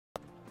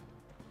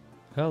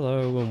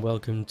Hello and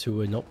welcome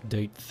to an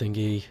update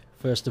thingy.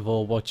 First of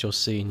all, what you're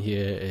seeing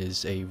here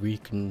is a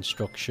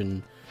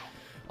reconstruction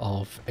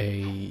of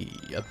a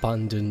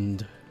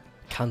abandoned,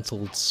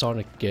 cancelled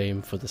Sonic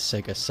game for the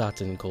Sega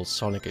Saturn called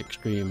Sonic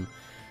X-treme.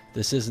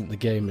 This isn't the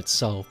game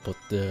itself, but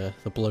the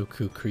bloke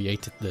who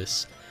created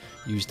this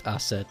used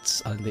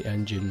assets and the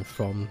engine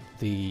from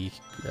the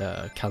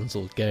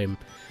cancelled game.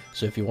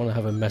 So if you want to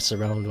have a mess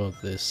around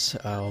with this,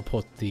 I'll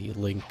put the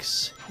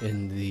links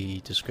in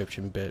the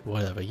description bit,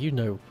 whatever, you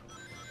know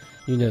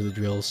the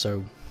drill,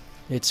 so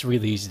it's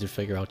really easy to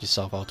figure out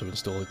yourself how to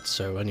install it.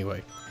 So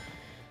anyway,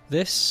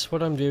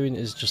 what I'm doing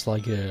is just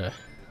like a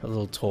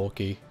little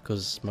talkie,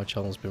 because my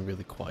channel's been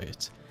really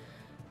quieter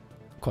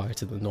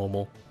than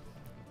normal,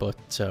 but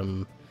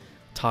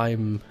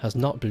time has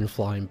not been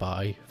flying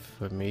by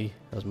for me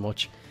as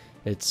much.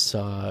 It's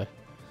been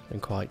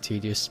quite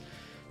tedious.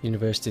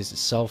 University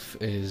itself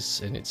is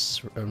in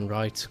its own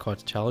right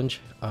quite a challenge,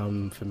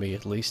 for me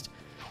at least.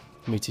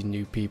 Meeting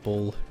new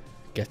people,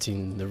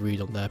 getting the read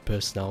on their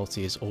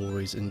personality is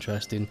always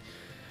interesting,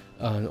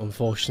 and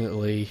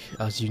unfortunately,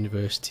 as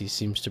university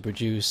seems to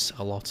produce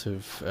a lot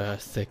of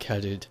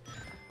thick-headed,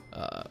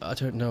 I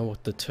don't know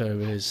what the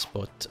term is,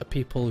 but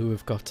people who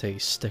have got a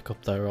stick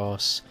up their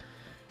arse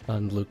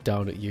and look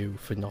down at you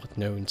for not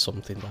knowing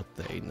something that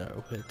they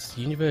know.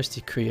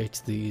 University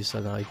creates these,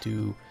 and I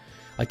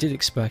did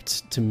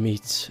expect to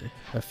meet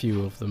a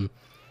few of them,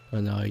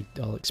 and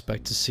I'll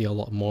expect to see a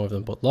lot more of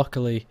them, but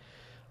luckily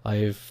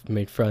I've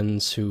made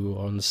friends who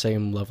are on the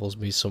same level as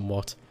me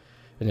somewhat,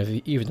 and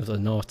even if they're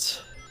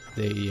not,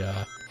 they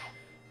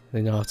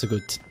know how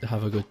to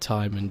have a good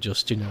time and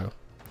just,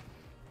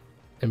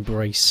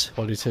 embrace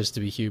what it is to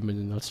be human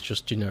and not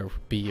just,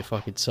 be your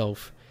fucking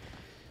self.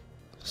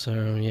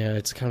 So yeah,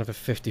 it's kind of a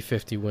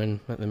 50-50 win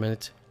at the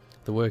minute.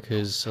 The work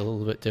is a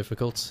little bit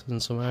difficult in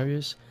some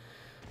areas.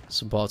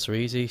 Some parts are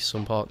easy,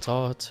 some parts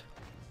aren't.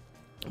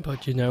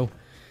 But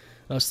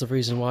that's the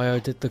reason why I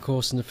did the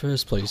course in the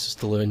first place, is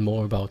to learn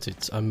more about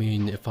it. I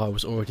mean, if I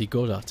was already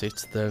good at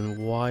it,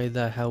 then why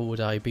the hell would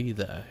I be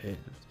there?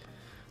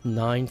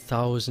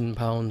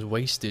 £9,000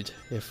 wasted.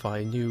 If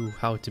I knew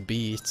how to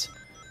be it,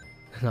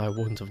 then I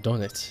wouldn't have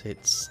done it.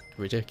 It's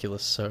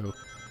ridiculous, so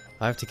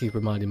I have to keep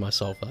reminding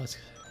myself that.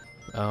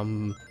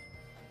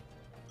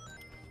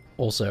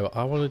 Also,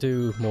 I want to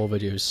do more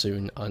videos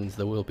soon, and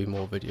there will be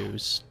more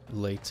videos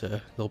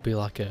later. There'll be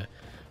like a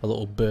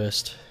little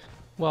burst.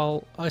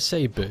 Well, I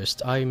say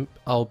burst.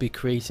 I'll be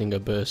creating a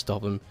burst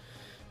of them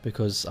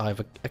because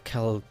I've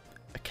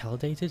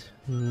accalidated?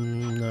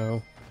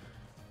 No.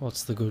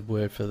 What's the good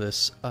word for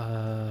this?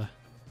 I'm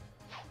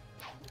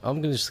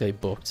gonna just say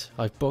booked.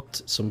 I've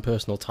booked some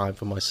personal time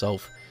for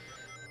myself,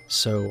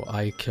 so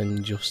I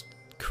can just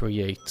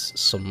create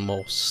some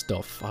more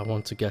stuff. I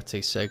want to get a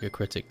Sega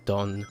Critic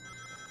done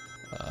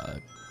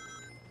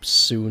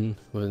soon,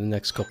 within the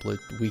next couple of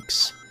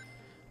weeks,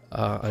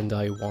 and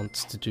I want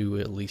to do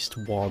at least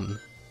one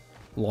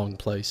long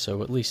play,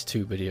 so at least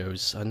 2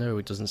 videos. I know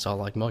it doesn't sound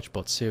like much,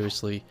 but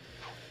seriously,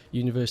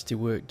 university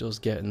work does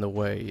get in the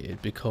way.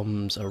 It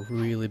becomes a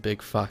really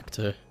big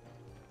factor,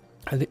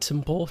 and it's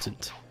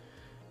important.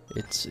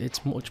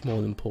 It's much more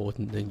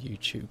important than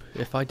YouTube.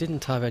 If I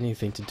didn't have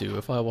anything to do,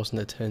 if I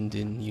wasn't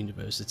attending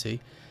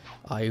university,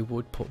 I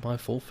would put my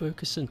full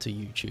focus into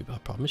YouTube, I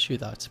promise you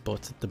that,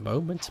 but at the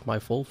moment my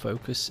full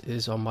focus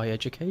is on my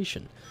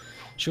education.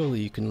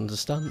 Surely you can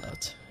understand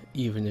that.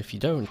 Even if you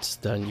don't,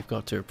 then you've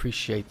got to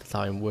appreciate that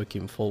I'm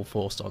working full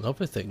force on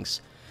other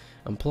things.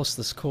 And plus,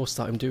 this course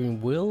that I'm doing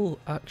will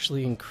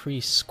actually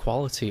increase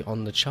quality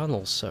on the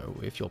channel, so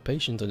if you're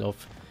patient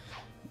enough,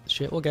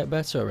 shit will get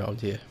better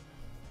around here.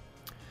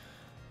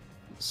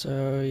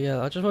 So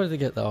yeah, I just wanted to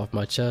get that off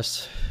my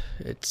chest.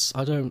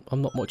 I'm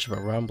not much of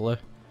a rambler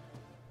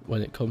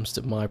when it comes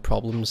to my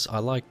problems. I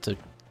like to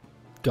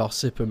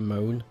gossip and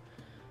moan,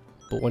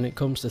 but when it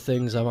comes to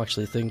things I'm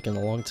actually thinking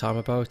a long time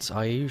about,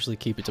 I usually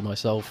keep it to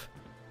myself,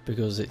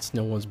 because it's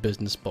no one's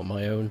business but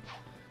my own.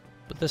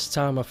 But this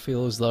time I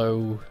feel as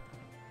though,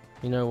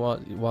 you know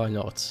what, why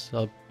not?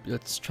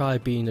 Let's try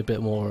being a bit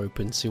more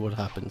open, see what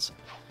happens.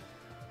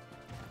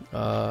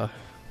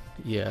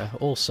 Yeah,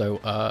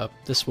 also,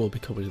 this will be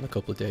covered in a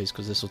couple of days,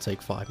 because this will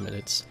take 5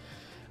 minutes.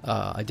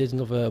 I did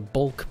another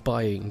bulk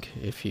buying,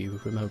 if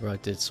you remember. I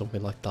did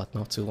something like that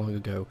not too long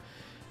ago.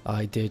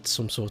 I did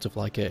some sort of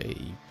like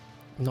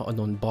not an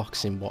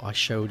unboxing, but I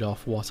showed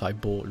off what I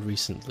bought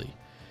recently.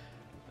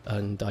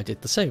 And I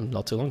did the same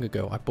not too long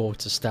ago. I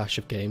bought a stash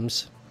of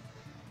games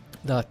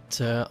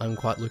that I'm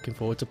quite looking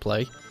forward to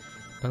play,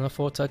 and I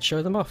thought I'd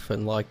show them off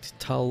and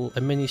tell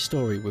a mini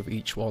story with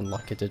each one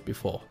like I did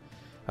before.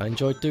 I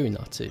enjoyed doing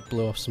that. It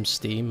blew off some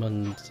steam,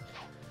 and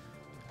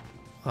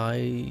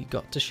I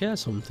got to share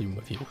something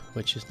with you,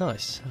 which is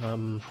nice.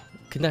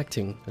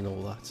 Connecting and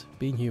all that,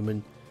 being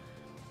human.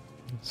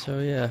 So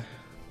yeah,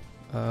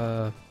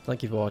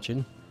 thank you for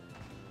watching,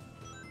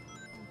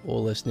 or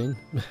listening,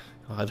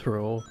 either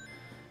or,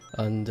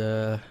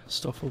 and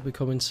stuff will be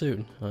coming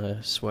soon, I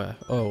swear.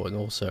 Oh, and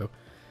also,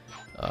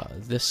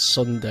 this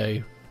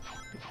Sunday,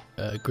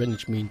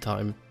 Greenwich Mean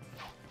Time,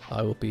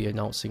 I will be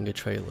announcing a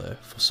trailer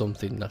for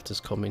something that is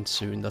coming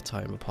soon that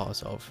I'm a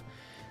part of.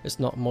 It's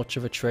not much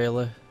of a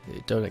trailer,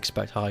 don't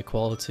expect high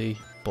quality,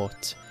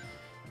 but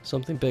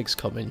something big's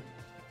coming.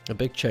 A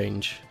big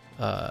change.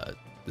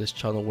 This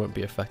channel won't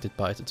be affected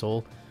by it at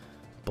all,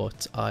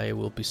 but I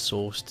will be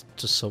sourced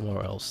to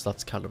somewhere else.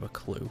 That's kind of a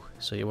clue,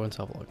 so you won't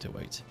have long to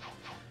wait.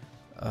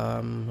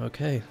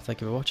 Okay, thank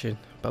you for watching.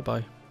 Bye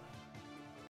bye.